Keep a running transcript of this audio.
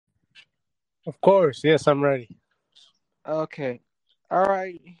Of course, yes, I'm ready. Okay. All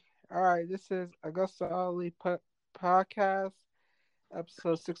right. All right. This is Augusta Ali Podcast,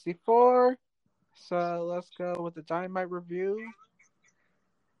 episode 64. So let's go with the Dynamite review.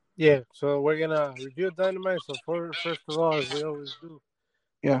 Yeah, so we're gonna review Dynamite. So first of all, as we always do,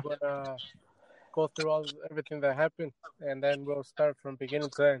 we're Yeah. gonna go through everything that happened, and then we'll start from beginning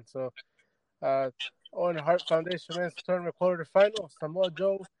to end. So, uh, Owen Hart Foundation Men's Tournament quarterfinal: Samoa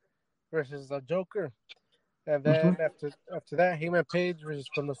Joe versus the Joker, and hmm then after that, Heyman Page versus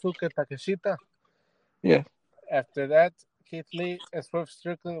Konosuke Takeshita. Yeah. After that, Keith Lee and Swerve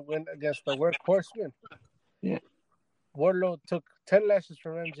Strickland went against the Workhorsemen. Yeah. Wardlow took 10 lashes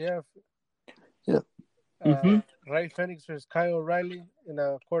from MJF. Yeah. hmm Ray Phoenix versus Kyle O'Reilly in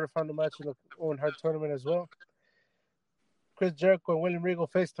a quarterfinal match in the Owen Hart tournament as well. Chris Jericho and William Regal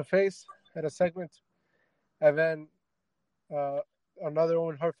face to face at a segment. And then uh, another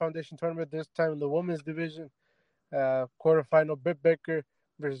Owen Hart Foundation tournament, this time in the women's division. Quarterfinal Britt Baker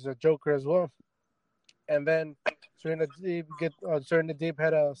versus the Joker as well. And then Serena Deep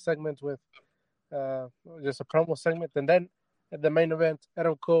had a segment with uh, just a promo segment. And then at the main event,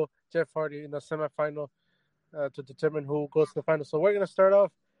 Adam Cole, Jeff Hardy in the semifinal to determine who goes to the final. So we're going to start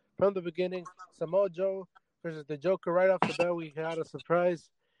off from the beginning. Samoa Joe versus the Joker. Right off the bat, we had a surprise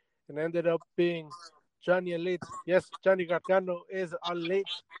and ended up being Johnny Elite. Yes, Johnny Gargano is elite.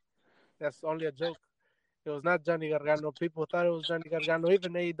 That's only a joke. It was not Johnny Gargano. People thought it was Johnny Gargano.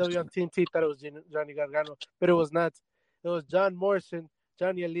 Even AEW on TNT thought it was Johnny Gargano, but it was not. It was John Morrison,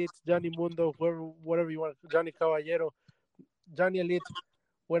 Johnny Elite, Johnny Mundo, whoever, whatever you want, Johnny Caballero. Johnny Elite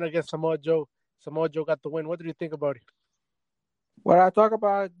went against Samoa Joe. Samoa Joe got the win. What did you think about it? What I talk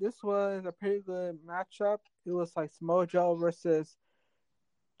about, this was a pretty good matchup. It was like Smojo versus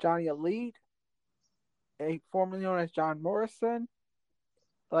Johnny Elite, formerly known as John Morrison.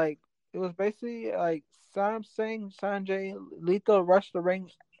 Like, it was basically like Sam Singh, Sanjay, Lethal rushed the ring.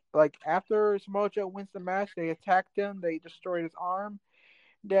 Like, after Smojo wins the match, they attacked him, they destroyed his arm.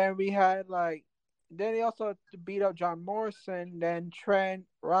 Then we had like, then they also beat up John Morrison. Then Trent,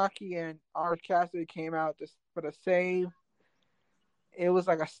 Rocky, and R. Cassidy came out for the save. It was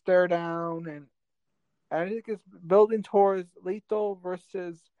like a stare down, and I think it's building towards Lethal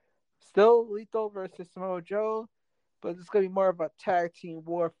versus Samoa Joe, but it's gonna be more of a tag team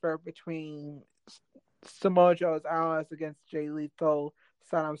warfare between Samoa Joe's allies against Jay Lethal,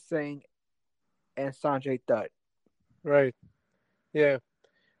 Saddam Singh, and Sanjay Dutt. Right. Yeah.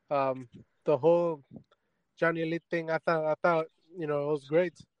 Um, the whole Johnny Elite thing, I thought, it was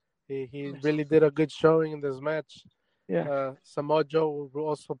great. He really did a good showing in this match. Yeah. Samoa Joe will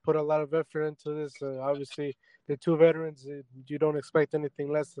also put a lot of effort into this. Obviously, the two veterans, you don't expect anything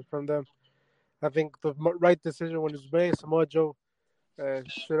less from them. I think the right decision when it was made, Samoa Joe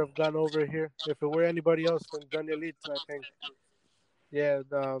should have gone over here. If it were anybody else than Johnny Elite, I think, yeah,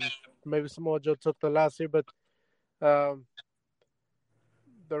 maybe Samoa Joe took the last here, but um,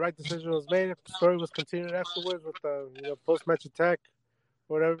 the right decision was made. The story was continued afterwards with the post match attack,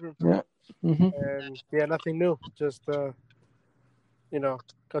 whatever, Yeah. hmm and yeah, nothing new. Just you know,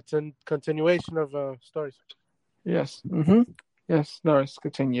 continuation of stories. Yes. Yes. No, it's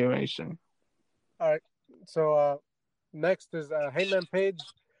continuation. All right. So next is Heyman Page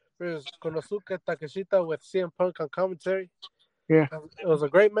versus Konosuke Takeshita with CM Punk on commentary. Yeah. It was a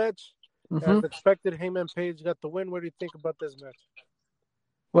great match. hmm As expected, Heyman Page got the win. What do you think about this match?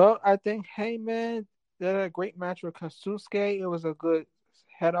 Well, I think Heyman did a great match with Kosuke. It was a good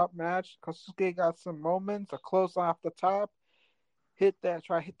head up match. Kosuke got some moments, a close off the top, hit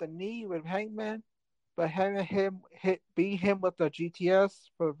the knee with Hangman, but Hangman beat him with the GTS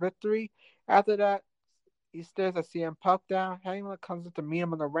for victory. After that, he stares at CM Punk down. Hangman comes in to meet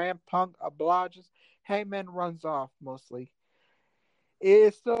him on the ramp. Punk obliges. Hangman runs off mostly. It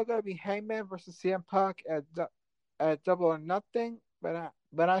is still gonna be Hangman versus CM Punk at Double or Nothing,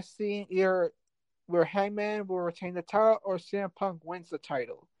 but I see either where Hangman will retain the title or CM Punk wins the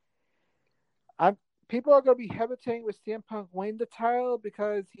title. I'm People are gonna be hesitating with CM Punk win the title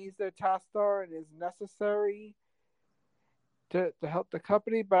because he's their top star and is necessary to help the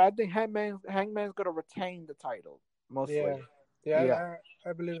company. But I think Hangman's gonna retain the title Yeah, mostly. Yeah. yeah,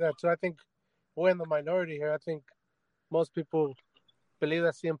 I believe that too. I think we're in the minority here. I think most people believe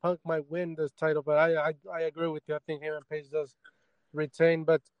that CM Punk might win this title, but I agree with you. I think Heyman Page does retain.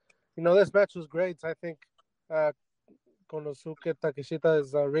 But this match was great. I think uh, Konosuke Takeshita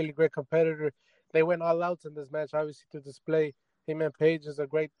is a really great competitor. They went all out in this match, obviously to display Heyman Page is a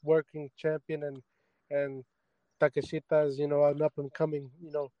great working champion, and Takeshita is an up and coming.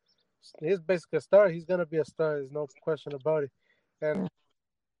 He's basically a star. He's gonna be a star. There's no question about it. And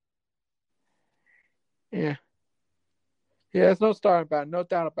Yeah. Yeah, there's no starting about it. No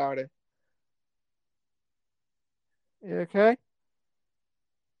doubt about it. You okay?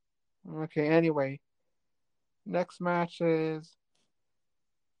 Okay, anyway. Next match is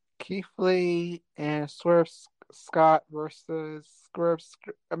Keith Lee and Swerve Scott versus Swerve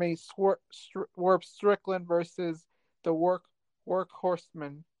Strickland versus the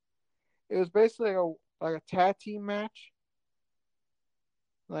Workhorsemen. It was basically like a tag team match,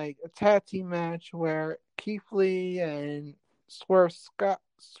 where Keith Lee and Swerve Scott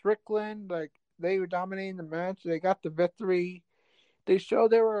Strickland, like, they were dominating the match. They got the victory. They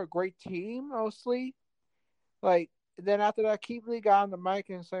showed they were a great team mostly. Like, then after that, Keith Lee got on the mic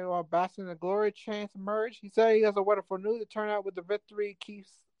and said, "Well, Bastion the Glory chance emerged." He said he has a wonderful news to turn out with the victory.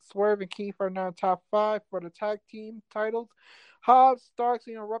 Swerve and Keith are now top 5 for the tag team titles. Hobbs, Starks,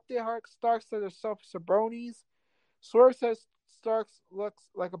 erupted. Starks said they're self-sabronis. Swerve says Starks looks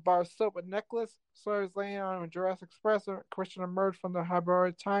like a bar of soap with necklace. Swerve is laying on a Jurassic Express. Christian emerged from the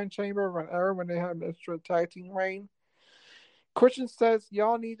Hybrid Time Chamber of an era when they had an extra tag team reign. Christian says,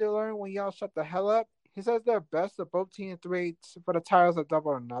 "Y'all need to learn when y'all shut the hell up." He says they're best of both team 3 for the titles of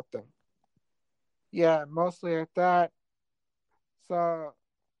Double or Nothing. Yeah, mostly at that. So,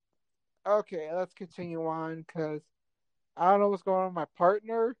 okay, let's continue on because I don't know what's going on with my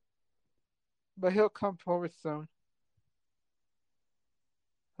partner, but he'll come forward soon.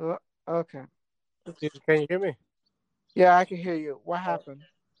 Okay. Can you hear me? Yeah, I can hear you. What happened?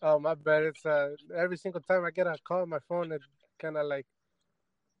 Oh, my bad. It's every single time I get a call on my phone, it kind of like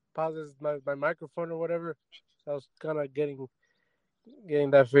pauses my microphone or whatever. So I was kind of getting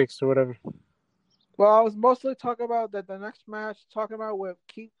that fixed or whatever. Well, I was mostly talking about the next match, talking about with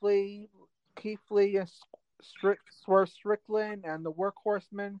Keith Lee and Swerve Strickland and the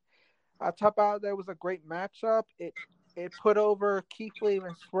Workhorsemen. I talked about there was a great matchup. It put over Keith Lee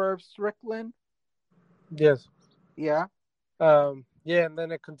and Swerve Strickland. Yes. Yeah. Yeah, and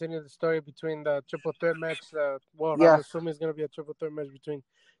then it continued the story between the triple threat match. Well, I'm Yes. assuming it's going to be a triple threat match between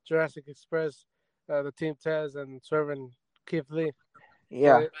Jurassic Express, the Team Taz, and Swerve and Keith Lee.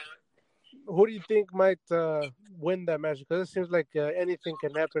 Yeah. Who do you think might win that match? Because it seems like anything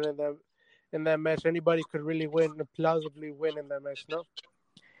can happen in that match. Anybody could really win, plausibly win in that match. No.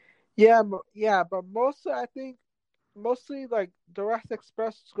 Yeah, but mostly like Jurassic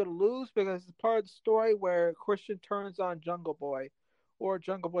Express is gonna lose because it's part of the story where Christian turns on Jungle Boy, or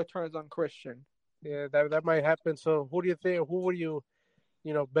Jungle Boy turns on Christian. Yeah, that might happen. So who do you think? Who would you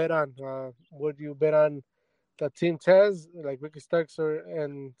bet on? Would you bet on the Team Taz, like Ricky Starks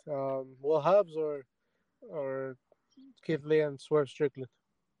and Will Hobbs, or Keith Lee and Swerve Strickland?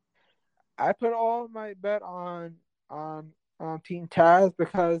 I put all my bet on Team Taz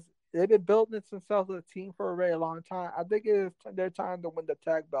because they've been building themselves as a team for a very long time. I think it is their time to win the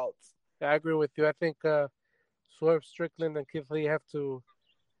tag belts. Yeah, I agree with you. I think Swerve Strickland and Keith Lee have to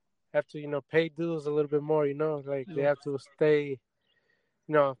pay dues a little bit more. Like they have to stay,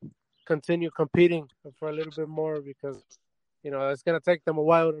 continue competing for a little bit more because it's gonna take them a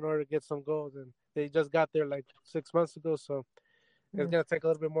while in order to get some gold, and they just got there like 6 months ago, so it's gonna take a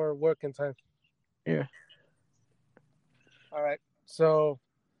little bit more work and time. Yeah. All right, so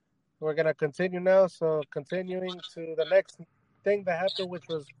we're gonna continue now. So continuing to the next thing that happened, which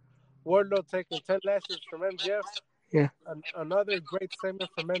was Wardlow taking 10 lashes from MJF. Yeah. Another great segment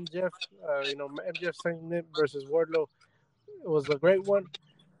from MJF. MJF segment versus Wardlow. It was a great one.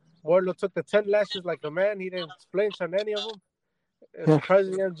 Wardlow took the 10 lashes like a man. He didn't flinch on any of them.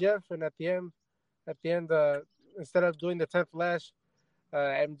 Surprising MJF, and at the end, instead of doing the 10th lash,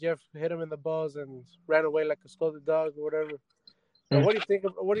 MJF hit him in the balls and ran away like a scolded dog or whatever. What do you think?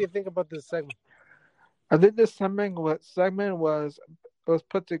 What do you think about this segment? I think this segment was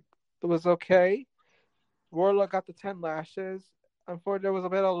okay. Warlock got the 10 lashes. Unfortunately, there was a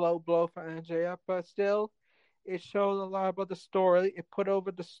bit of a low blow for MJF, but still, it showed a lot about the story. It put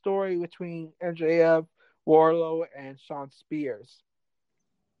over the story between MJF, Warlow, and Shawn Spears.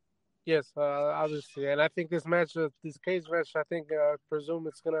 Yes, obviously, and I think this cage match, I presume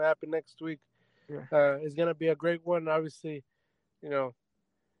it's gonna happen next week. Yeah. It's gonna be a great one. Obviously, the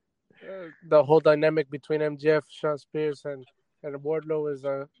whole dynamic between MJF, Shawn Spears, and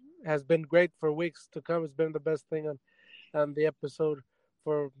Wardlow has been great for weeks to come. It's been the best thing on the episode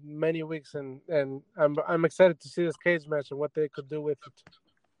for many weeks, and I'm excited to see this cage match and what they could do with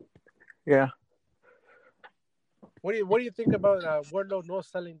it. Yeah. What do you think about Wardlow no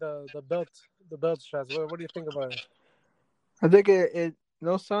selling the belt shots? What do you think about it? I think it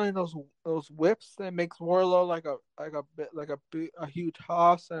no selling those whips that makes Warlow like a huge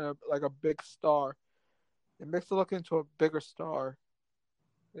hoss and like a big star. It makes it look into a bigger star.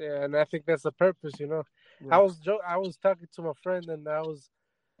 Yeah, and I think that's the purpose. I Yeah. was I was talking to my friend, and I was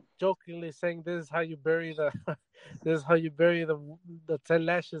jokingly saying this is how you bury the this is how you bury the 10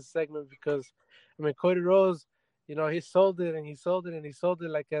 lashes segment, because I mean Cody Rhodes, he sold it and he sold it and he sold it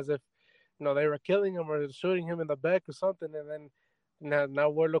like as if they were killing him or shooting him in the back or something, and then now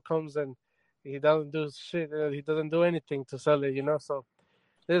Wardlow comes and he doesn't do shit, he doesn't do anything to sell it, so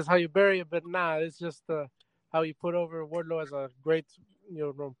this is how you bury it. But nah, it's just how you put over Wardlow as a great,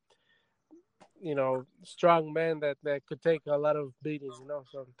 strong man that could take a lot of beating,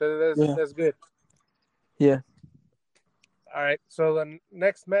 so Yeah. that's good. Yeah. All right, so the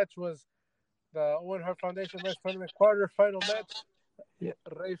next match was the Owen Hart Foundation match tournament quarterfinal match. Yeah.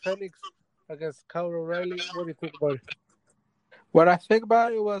 Ray Phoenix against Kyle O'Reilly. What do you think about it? What I think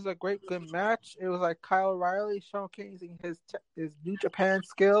about it was a good match. It was like Kyle O'Reilly showcasing his New Japan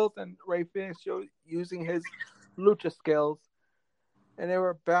skills and Ray Phoenix using his lucha skills, and they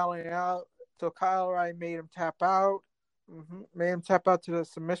were battling out. So Kyle O'Reilly made him tap out. Made him tap out to the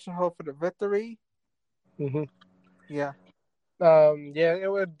submission hold for the victory. Mm-hmm. Yeah.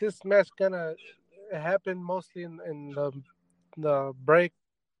 Yeah, this match kind of happened mostly in the break,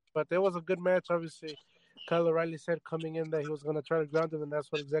 but it was a good match. Obviously, Kyle O'Reilly said coming in that he was gonna try to ground him, and that's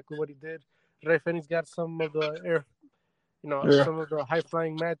exactly what he did. Ray Phoenix got some of the air, Yeah. some of the high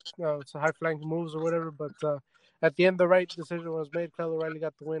flying high flying moves or whatever. But at the end, the right decision was made. Kyle O'Reilly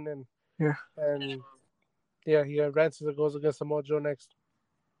got the win, Yeah. and yeah, he advances and goes against Samoa Joe next.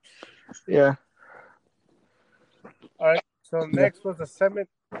 Yeah. All right. So Yeah. next was a segment.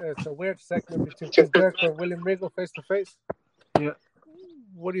 It's a weird segment between Chris Jericho and William Regal face to face. Yeah.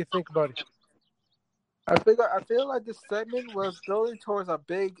 What do you think about it? I feel like this segment was building towards a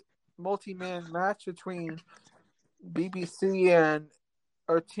big multi-man match between BBC and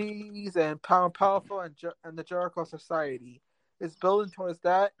Ortiz and Pound Powerful and the Jericho Society. It's building towards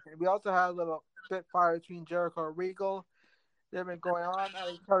that, and we also had a little bit fire between Jericho and Regal. They've been going on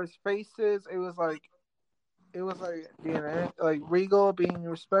at each other's faces. It was like being like Regal being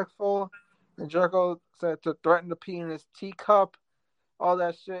respectful, and Jericho said to threaten to pee in his teacup, all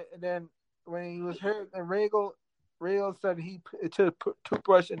that shit. And then when he was hurt, and Regal said he took a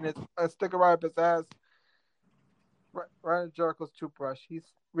toothbrush and stick it right up his ass, right in Jericho's toothbrush.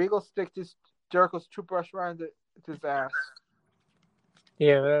 Regal sticked his Jericho's toothbrush right into his ass.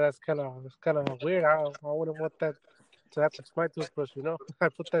 Yeah, that's kind of weird. I wouldn't want that to happen to my toothbrush. I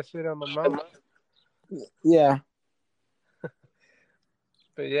put that shit on my mouth. Yeah.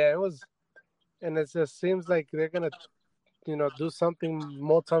 But yeah, it was, and it just seems like they're gonna, do something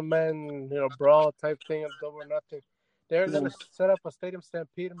multi-man, brawl type thing at Double or Nothing. They were Yeah. gonna set up a Stadium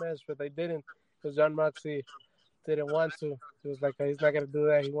Stampede match, but they didn't because John Moxley didn't want to. He was like, he's not gonna do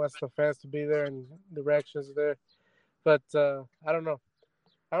that. He wants the fans to be there and the reactions there. But I don't know.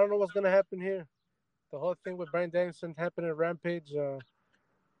 I don't know what's gonna happen here. The whole thing with Bryan Danielson happened at Rampage.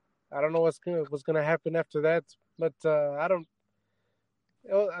 I don't know what's gonna happen after that. But I don't.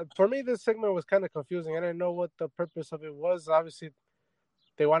 For me, this segment was kind of confusing. I didn't know what the purpose of it was. Obviously,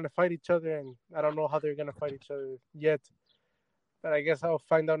 they want to fight each other, and I don't know how they're gonna fight each other yet. But I guess I'll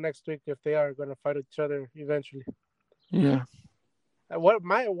find out next week if they are gonna fight each other eventually. Yeah. What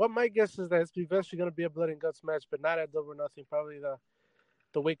my guess is that it's eventually gonna be a blood and guts match, but not at Double or Nothing. Probably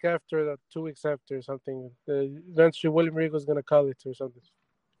the week after, the 2 weeks after, or something. Eventually, William Regal's gonna call it or something.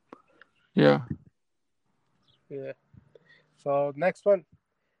 Yeah. Yeah. So next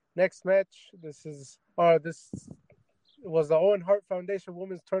match. This was the Owen Hart Foundation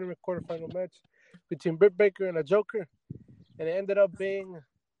Women's Tournament quarterfinal match between Britt Baker and a Joker, and it ended up being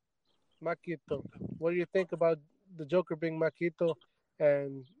Makito. What do you think about the Joker being Makito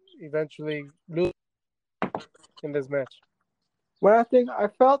and eventually lose in this match? When I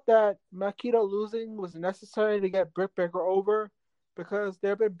felt that Makito losing was necessary to get Britt Baker over because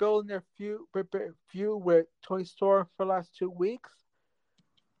they've been building their feud with Tony Storm for the last 2 weeks,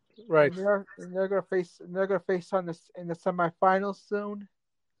 Right. and they're gonna face on this in the semifinals soon.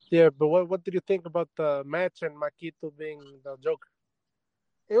 Yeah, but what did you think about the match and Makito being the Joker?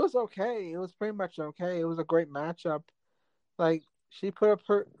 It was okay. It was pretty much okay. It was a great matchup. Like she put up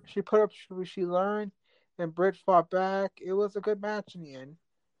what she learned, and Britt fought back. It was a good match in the end,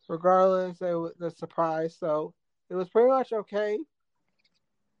 regardless of the surprise. So it was pretty much okay.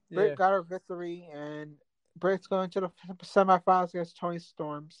 Britt Yeah, got her victory, and Britt's going to the semifinals against Tony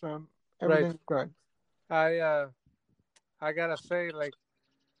Storm. So right. everything's good. I gotta say, like,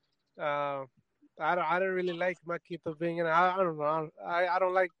 uh, I don't really like Makito being in. I don't know. I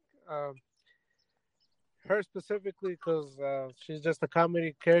don't like um, her specifically because she's just a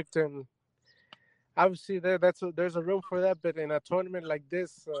comedy character, and obviously there's a room for that, but in a tournament like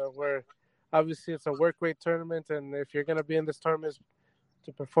this, where obviously it's a work rate tournament, and if you're gonna be in this tournament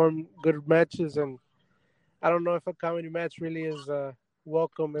to perform good matches, and I don't know if a comedy match really is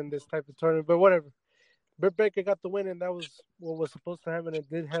welcome in this type of tournament, but whatever. Britt Baker got the win, and that was what was supposed to happen. It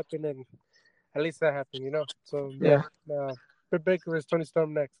did happen, and at least that happened, you know. So yeah, Yeah. Britt Baker is Tony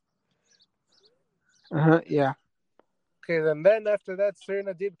Storm next. Yeah. Okay, and then after that,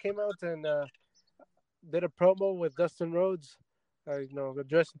 Serena Deeb came out and did a promo with Dustin Rhodes,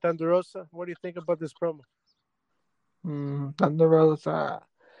 addressing Thunder Rosa. What do you think about this promo? Thunder Rosa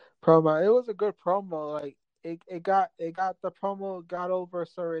promo. It was a good promo. Like it got the promo got over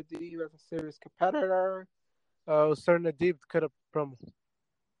Sarah D as a serious competitor. Serena Deeb cut a promo.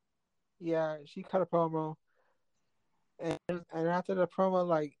 Yeah, she cut a promo, and after the promo,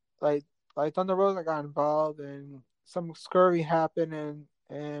 like Thunder Rosa got involved, and some scurry happened,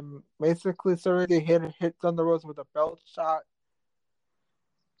 and basically Sarah D hit Thunder Rosa with a belt shot.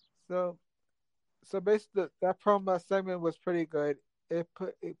 So basically that promo segment was pretty good. It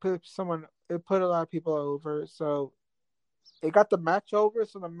put a lot of people over. So it got the match over.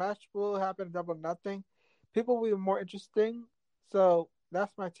 So the match will happen double nothing. People will be more interesting. So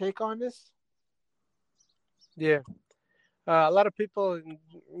that's my take on this. Yeah, a lot of people,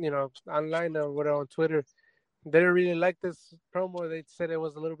 online or whatever on Twitter, they didn't really like this promo. They said it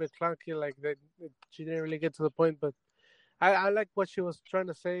was a little bit clunky, like that she didn't really get to the point. But I like what she was trying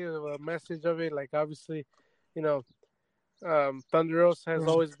to say, a message of it. Like obviously, you know, Thunder Rosa has Yeah.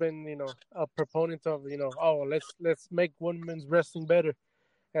 always been, a proponent of, oh, let's make women's wrestling better,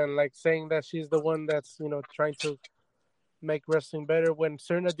 and like saying that she's the one that's, trying to make wrestling better. When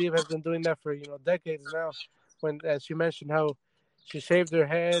Serena Deeb has been doing that for, decades now. When, as she mentioned, how she shaved her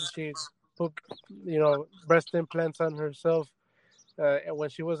head, she put, breast implants on herself, and when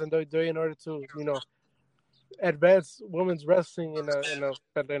she was in WWE in order to, advance women's wrestling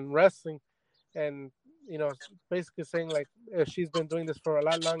but in wrestling, and basically saying like she's been doing this for a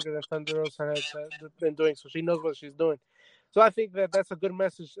lot longer than Thunder Rosa has been doing, so she knows what she's doing. So I think that that's a good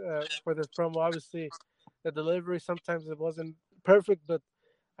message for this promo. Obviously, the delivery sometimes it wasn't perfect, but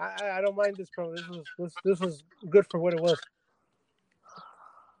I don't mind this promo. This was good for what it was.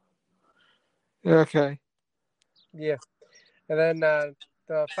 Okay. Yeah, and then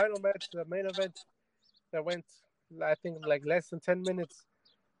the final match, the main event that went, I think like less than 10 minutes.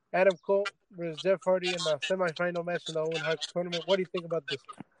 Adam Cole versus Jeff Hardy in the semifinal match in the Owen Hart tournament. What do you think about this?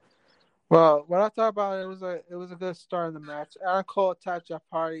 Well, when I thought about it, it was a good start in the match. Aaron Cole attacked Jeff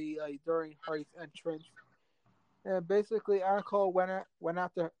Hardy during Hardy's entrance, and basically Aaron Cole went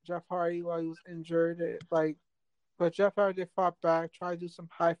after Jeff Hardy while he was injured. But Jeff Hardy fought back, tried to do some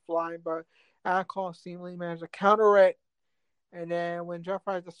high flying, but Aaron Cole seemingly managed to counter it. And then when Jeff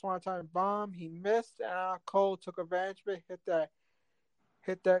Hardy the Swanton bomb, he missed, and Aaron Cole took advantage of it,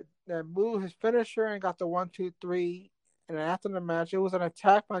 hit that move, his finisher, and got the 1, 2, 3. And then after the match, it was an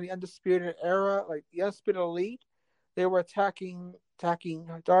attack by the Undisputed Era, like the Undisputed Elite. They were attacking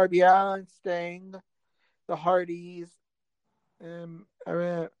Darby Allin, Sting, the Hardys, and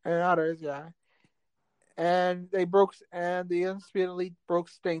others, yeah. And the Undisputed Elite broke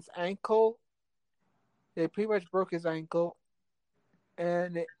Sting's ankle. They pretty much broke his ankle.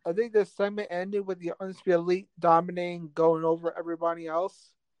 And I think this segment ended with the Undisputed Elite dominating, going over everybody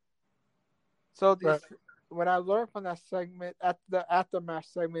else. So Right. what I learned from that segment at the aftermatch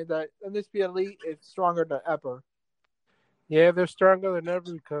segment, that Undisputed Elite is stronger than ever. Yeah, they're stronger than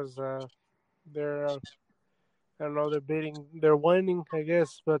ever because they're I don't know, they're winning, I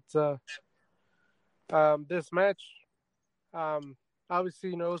guess. But this match, um,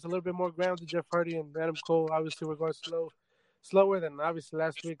 obviously, it was a little bit more grounded. Jeff Hardy and Adam Cole, obviously, we're going slower than obviously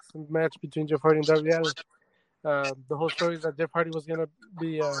last week's match between Jeff Hardy and Darby Allin. The whole story is that Jeff Hardy was gonna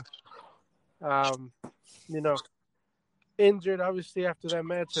be, um, you know, injured obviously after that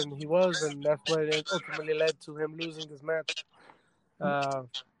match, and he was, and that's what it ultimately led to him losing this match. Uh,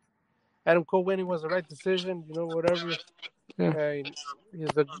 Adam Cole winning was the right decision, whatever. Yeah.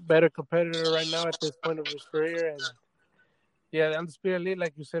 He's a better competitor right now at this point of his career, and yeah, the Undisputed Elite,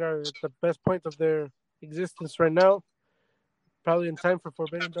 like you said, are at the best point of their existence right now. Probably in time for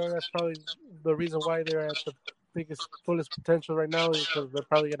Forbidden Door. That's probably the reason why they're at the biggest, fullest potential right now, because they're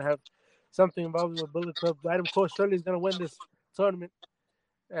probably gonna have something involved with Bullet Club. Adam Cole surely is gonna win this tournament,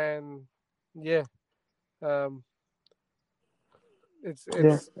 and yeah, um, it's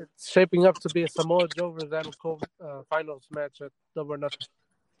Yeah. it's it's shaping up to be a Samoa Joe versus Adam Cole finals match at Double or Nothing.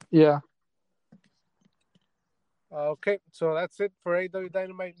 Yeah. Okay, so that's it for AW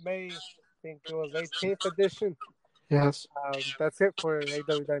Dynamite May. I think it was 18th edition. Yes. That's it for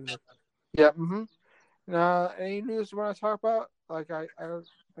AW Dynamite. Yeah. Mm-hmm. Any news you want to talk about? Like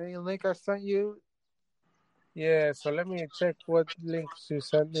any link I sent you? Yeah, so let me check what links you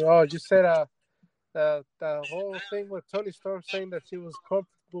sent me. Oh, you said the whole thing with Tony Storm saying that she was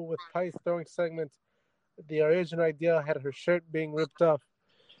comfortable with Pai's throwing segment. The original idea had her shirt being ripped off.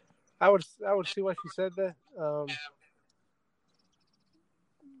 I would see why she said that.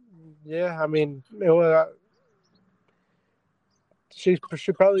 Yeah, I mean, it was, she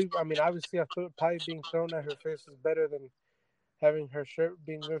probably. I mean, obviously, I thought Pai being thrown at her face is better than having her shirt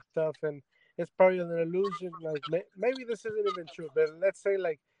being ripped off, and it's probably an illusion. Like maybe this isn't even true, but let's say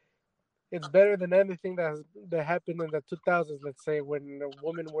like it's better than anything that happened in the 2000s. Let's say when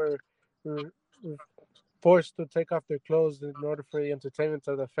women were forced to take off their clothes in order for the entertainment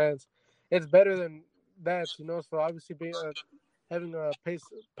of the fans. It's better than that, you know. So obviously, having a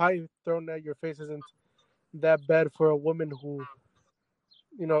pie thrown at your face isn't that bad for a woman who,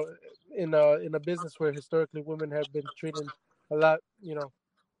 you know, in a business where historically women have been treated a lot,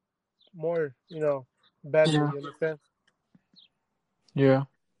 more, badly. Yeah. You understand? Yeah.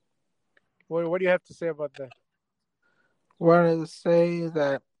 What do you have to say about that? Wanted to say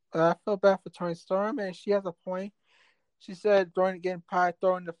that I feel bad for Tony Storm, and she has a point. She said pie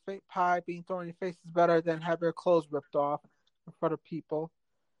being thrown in your face is better than having her clothes ripped off in front of people.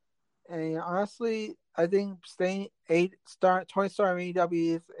 And honestly, I think Tony Storm in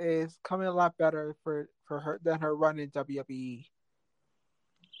AEW is coming a lot better for her than her run in WWE.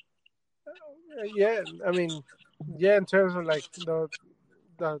 Yeah, I mean, yeah, in terms of like the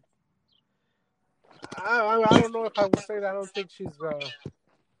I don't know if I would say that. I don't think she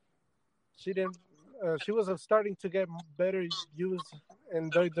didn't she was starting to get better used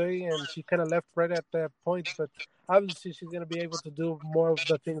in WWE, and she kind of left right at that point. But obviously, she's gonna be able to do more of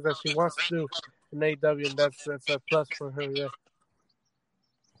the things that she wants to do in AEW, and that's a plus for her. Yeah.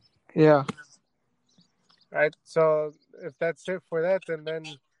 Yeah. Right. So if that's it for that, and then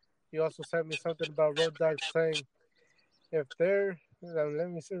you also sent me something about Road Dogg saying if there, let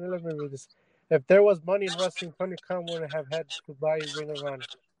me see, let me read this. If there was money in wrestling, Tony Khan wouldn't have had to buy Ring of Honor.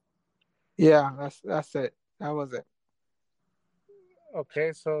 Yeah, that's it. That was it.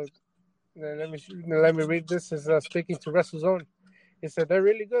 Okay, so then let me read this. Is speaking to WrestleZone. He said they're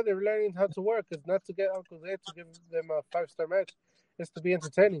really good. They're learning how to work. It's not to get Uncle Ed to give them a 5-star match. It's to be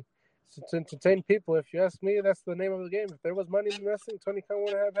entertaining. It's to entertain people. If you ask me, that's the name of the game. If there was money in wrestling, Tony Khan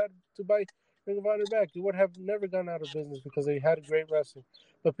would have had to buy Ring of Honor back. He would have never gone out of business because they had great wrestling.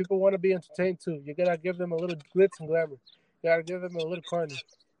 But people want to be entertained too. You gotta give them a little glitz and glamour. You gotta give them a little carnage.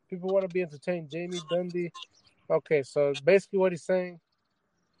 People want to be entertained. Jamie Dundee. Okay, so basically what he's saying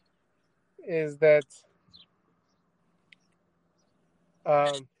is that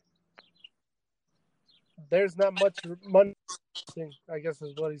um, there's not much money. I guess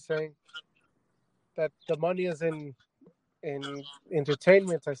is what he's saying. That the money is in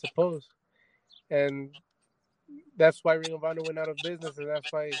entertainment, I suppose, and that's why Ring of Honor went out of business, and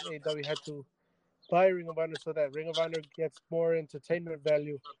that's why AEW had to buy Ring of Honor so that Ring of Honor gets more entertainment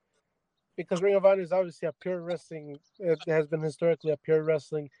value. Because Ring of Honor is obviously a pure wrestling. It has been historically a pure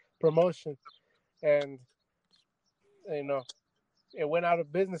wrestling promotion, and you know it went out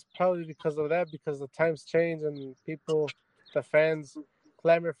of business probably because of that. Because the times change and the fans,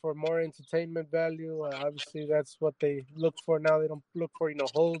 clamor for more entertainment value. Obviously, that's what they look for now. They don't look for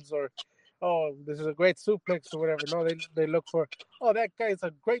holds or oh, this is a great suplex or whatever. No, they look for oh, that guy is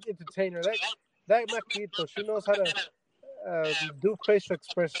a great entertainer. That Maquito, she knows how to do facial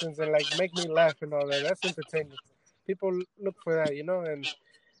expressions and like make me laugh and all that. That's entertainment. People look for that,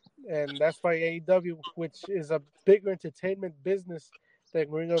 and that's why AEW, which is a bigger entertainment business than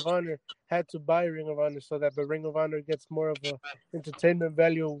Ring of Honor, had to buy Ring of Honor so that the Ring of Honor gets more of a entertainment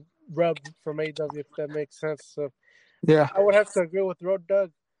value rub from AEW, if that makes sense. So Yeah. I would have to agree with Road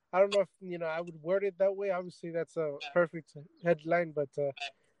Dogg. I don't know if I would word it that way. Obviously, that's a perfect headline, but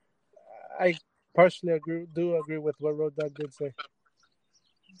I partially agree with what Road Dogg did say.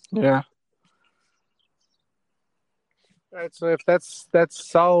 Yeah. All right, so if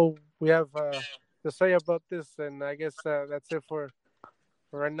that's all we have to say about this, then I guess that's it for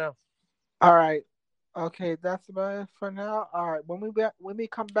right now. All right. Okay, that's about it for now. All right. When we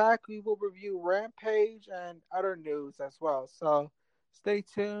come back, we will review Rampage and other news as well. So stay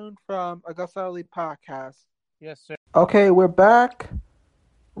tuned from Augusta Elite Podcast. Yes, sir. Okay, we're back.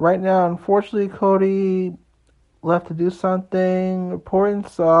 Right now, unfortunately, Cody left to do something important,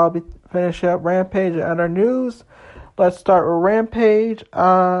 so I'll be finishing up Rampage and other news. Let's start with Rampage.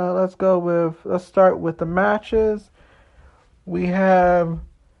 Let's start with the matches. We have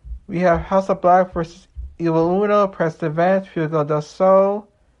House of Black versus Evil Uno, Preston Vance, Fuego del Sol.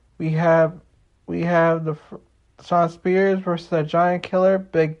 We have we have the Shawn Spears versus the Giant Killer,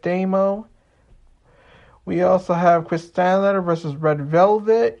 Big Damo. We also have Chris Stanley versus Red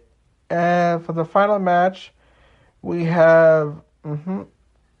Velvet. And for the final match, we have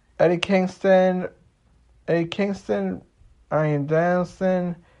Eddie Kingston, Ian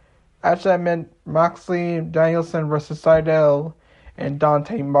Danielson. Actually, I meant Moxley, Danielson versus Seidel, and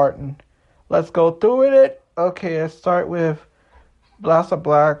Dante Martin. Let's go through it. Okay, let's start with Blast of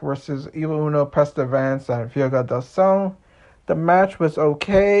Black versus Evil Uno, Preston Vance, and Fuego del Sol. The match was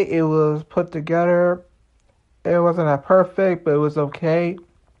okay. It was put together. It wasn't that perfect, but it was okay.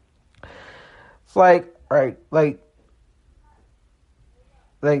 It's like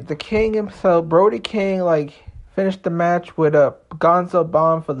the King himself, Brody King, finished the match with a Gonzo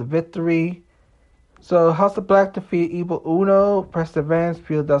Bomb for the victory. So House of Black defeated Evil Uno, Preston Vance,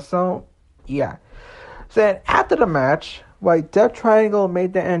 Fuego del Sol. Yeah. So then after the match, Death Triangle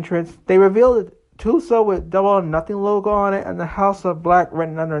made the entrance. They revealed Tuso with Double or Nothing logo on it and the House of Black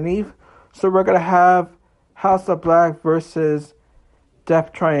written underneath. So we're going to have House of Black versus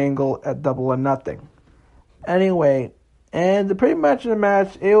Death Triangle at Double or Nothing. Anyway, and pretty much in the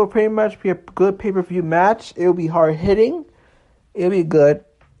match, it will pretty much be a good pay-per-view match. It will be hard-hitting. It'll be good.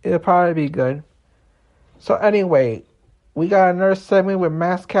 It'll probably be good. So anyway, we got another segment with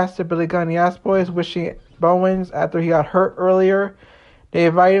Max Caster, Billy Gunn, and the Ass Boys wishing Bowens after he got hurt earlier. They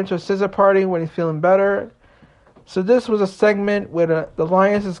invite him to a scissor party when he's feeling better. So this was a segment where the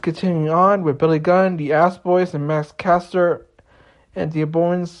Alliance is continuing on with Billy Gunn, the Ass Boys, and Max Caster, and the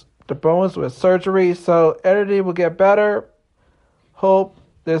Bowens with surgery. So editing will get better. Hope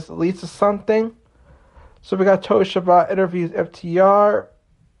this leads to something. So we got Total Shabbat interviews FTR.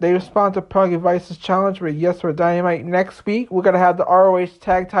 They respond to Puggy Vice's challenge with Yes or Dynamite next week. We're going to have the ROH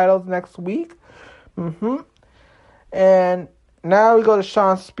tag titles next week. And now we go to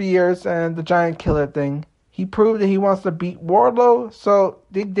Shawn Spears and the Giant Killer thing. He proved that he wants to beat Wardlow. So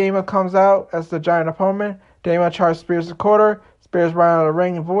Big Damo comes out as the Giant opponent. Damo charged Spears a quarter. Spears ran out of the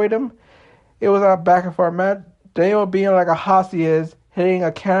ring and avoided him. It was a back and forth match. Damo being like a hoss he is, hitting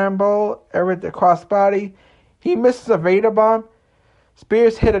a cannonball every the crossbody. He misses a Vader bomb.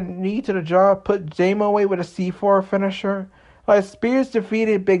 Spears hit a knee to the jaw, put Damo away with a C4 finisher. Spears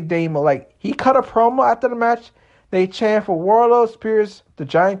defeated Big Damo. He cut a promo after the match. They chant for Wardlow. Spears, the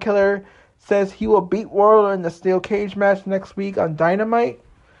Giant Killer, says he will beat Wardlow in the steel cage match next week on Dynamite.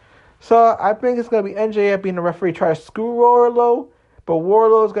 So I think it's going to be MJF being the referee, try to screw Wardlow. But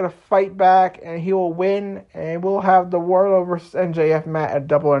Wardlow is going to fight back and he will win. And we'll have the Wardlow versus MJF match at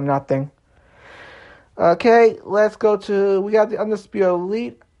Double or Nothing. Okay, let's go to, we got the Undisputed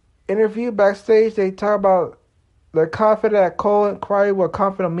Elite interview backstage. They talk about they're confident that Cole and Cry were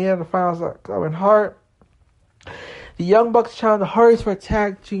confident me in the finals of Owen Hart. The Young Bucks challenge the Hardys for a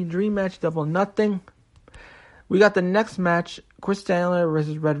tag team dream match, Double or Nothing. We got the next match, Chris Stanley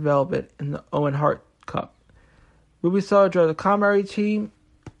versus Red Velvet in the Owen Hart Cup. Ruby Soho drove the commentary team.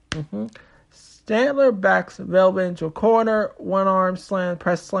 Stanley backs Velvet into a corner. One arm slam,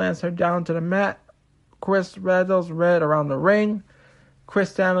 press slams her down to the mat. Chris rattles Red around the ring. Chris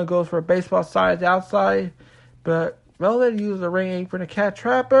Stanley goes for a baseball side outside. But Velvet uses the ring apron to cat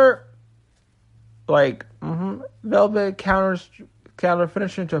trapper. Velvet counter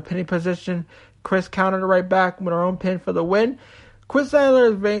finisher into a pinning position. Chris countered right back with her own pin for the win. Chris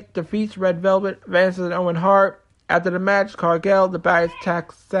Stanley defeats Red Velvet, advances in Owen Hart. After the match, Cargill, the bad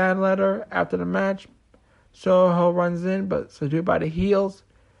attacks Sandletter. After the match, Soho runs in, but subdued by the heels.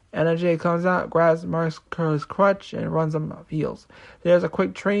 NJ comes out, grabs Mark Curry's crutch, and runs him off heels. There's a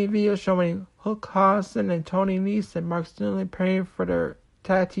quick training video showing Hook Hodgson and Tony Nese and Mark Sterling preparing for their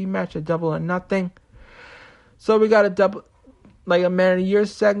tag team match at Double or Nothing. So we got a Man of the Year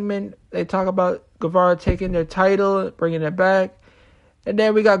segment. They talk about Guevara taking their title, bringing it back. And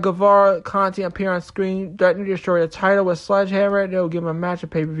then we got Guevara Conti appear on screen, threatening to destroy the title with Sledgehammer. They'll give him a match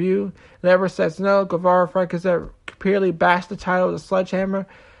at pay-per-view. Lever says no. Guevara Frankenstein repeatedly bashed the title with a sledgehammer.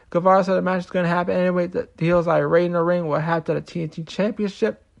 Guevara said the match is going to happen anyway. The heels irate in the ring will have to the TNT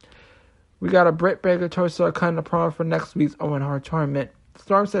Championship. We got a Britt Baker torso cutting the promo for next week's Owen Hart tournament.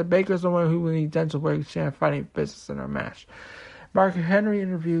 Storm said Baker's the one who will need dental work and fighting business in her match. Mark Henry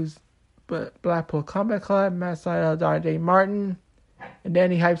interviews Blackpool Combat Club, Matt Sydal, Dante Martin. And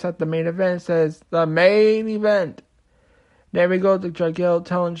then he hypes up the main event, says, the main event. Then we go to Dragil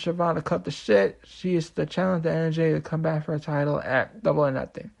telling Siobhan to cut the shit. She is the challenge to NJ to come back for a title at Double or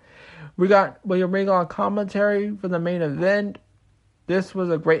Nothing. We got William Regal on commentary for the main event. This was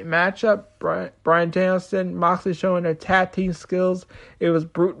a great matchup. Bryan Danielson, Moxley showing their tag team skills. It was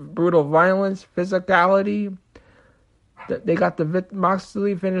brutal violence, physicality. They got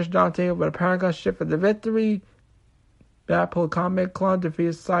Moxley finished Dante with a Paragon shift for the victory. Blackpool Combat Club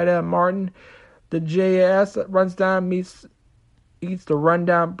defeats Saida and Martin. The JAS runs down, eats the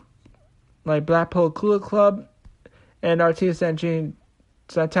rundown like Blackpool Cooler Club. And Ortiz Santana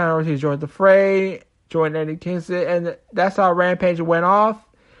Ortiz joined the fray, joined Eddie Kingston, and that's how Rampage went off.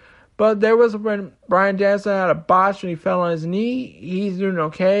 But there was when Bryan Danielson had a botch when he fell on his knee. He's doing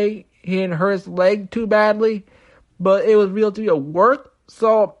okay. He didn't hurt his leg too badly, but it was real to be a work.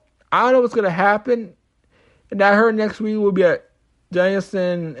 So I don't know what's going to happen. And I heard next week will be a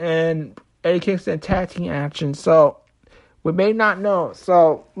Danielson and Eddie Kingston tag team action. So we may not know.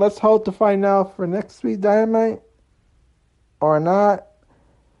 So let's hope to find out for next week Dynamite or not.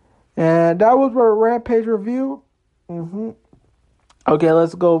 And that was our Rampage review. Okay,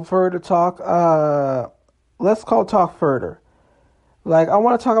 let's go further talk. Let's go talk further. Like, I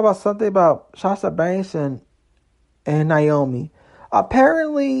want to talk about something about Sasha Banks and Naomi.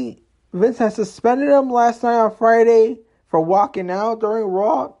 Apparently, Vince has suspended them last night on Friday for walking out during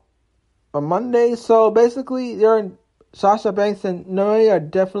Raw on Monday. So basically, Sasha Banks and Naomi are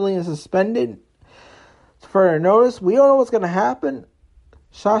definitely suspended. Further notice, we don't know what's going to happen.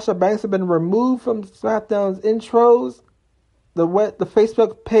 Sasha Banks has been removed from SmackDown's intros. The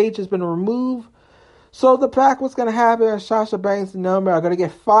Facebook page has been removed. So the fact what's going to happen is Sasha Banks and Naomi are going to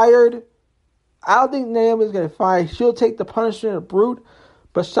get fired. I don't think Naomi's going to get fired. She'll take the punishment of Brute,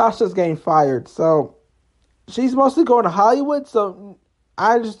 but Sasha's getting fired. So she's mostly going to Hollywood, so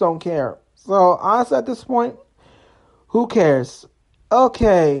I just don't care. So honestly, at this point, who cares?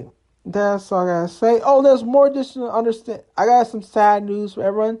 Okay, that's all I got to say. Oh, there's more additional understand. I got some sad news for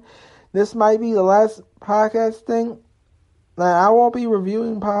everyone. This might be the last podcast thing. I won't be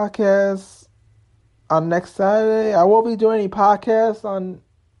reviewing podcasts on next Saturday. I won't be doing any podcasts on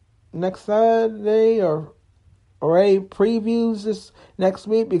next Saturday or any previews this next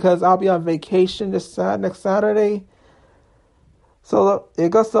week because I'll be on vacation next Saturday. So the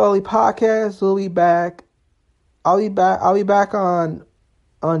Augusta Early Podcast will be back. I'll be back on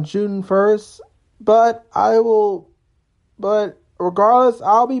June 1st. But regardless,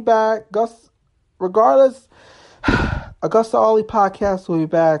 I'll be back. Regardless, Augusta Early Podcast will be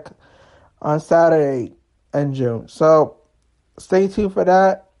back on Saturday in June. So stay tuned for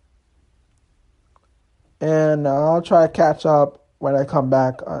that. And I'll try to catch up when I come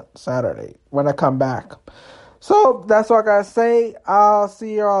back on Saturday. So that's all I gotta say. I'll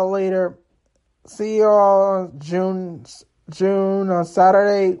see you all later. See you all on June on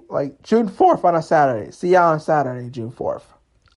Saturday, like June 4th on a Saturday. See y'all on Saturday, June 4th.